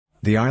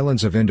The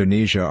islands of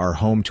Indonesia are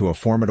home to a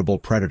formidable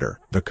predator,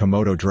 the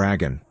Komodo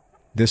dragon.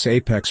 This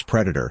apex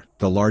predator,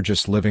 the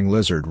largest living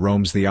lizard,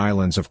 roams the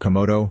islands of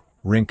Komodo,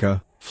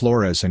 Rinca,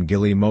 Flores and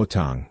Gili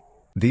Motang.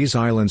 These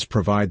islands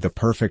provide the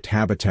perfect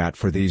habitat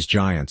for these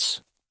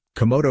giants.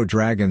 Komodo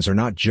dragons are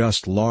not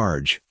just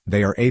large,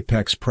 they are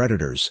apex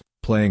predators,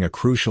 playing a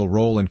crucial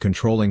role in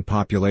controlling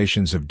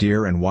populations of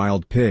deer and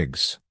wild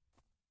pigs.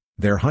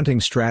 Their hunting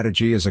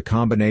strategy is a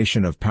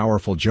combination of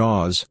powerful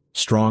jaws,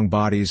 strong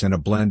bodies and a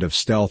blend of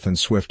stealth and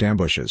swift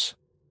ambushes.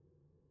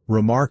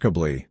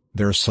 Remarkably,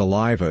 their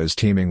saliva is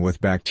teeming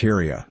with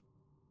bacteria.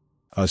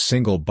 A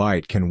single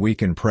bite can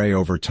weaken prey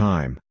over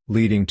time,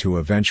 leading to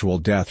eventual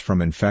death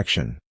from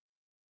infection.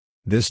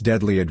 This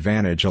deadly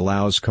advantage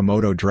allows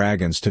Komodo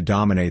dragons to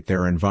dominate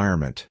their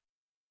environment.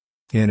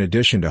 In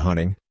addition to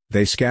hunting,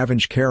 they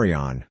scavenge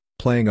carrion,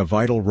 playing a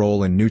vital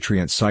role in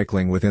nutrient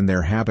cycling within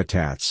their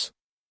habitats.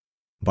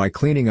 By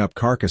cleaning up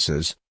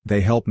carcasses,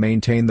 they help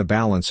maintain the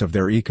balance of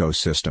their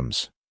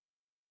ecosystems.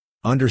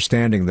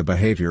 Understanding the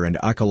behavior and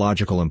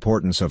ecological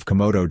importance of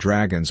Komodo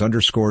dragons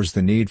underscores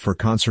the need for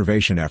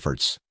conservation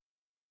efforts.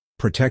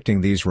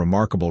 Protecting these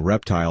remarkable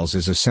reptiles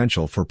is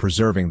essential for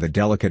preserving the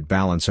delicate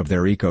balance of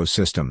their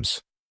ecosystems.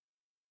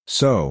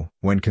 So,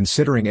 when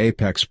considering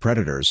apex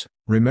predators,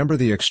 remember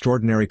the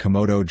extraordinary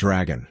Komodo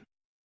dragon.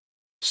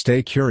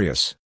 Stay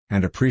curious,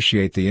 and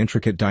appreciate the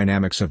intricate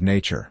dynamics of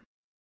nature.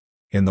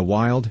 In the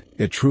wild,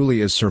 it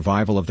truly is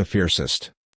survival of the fiercest.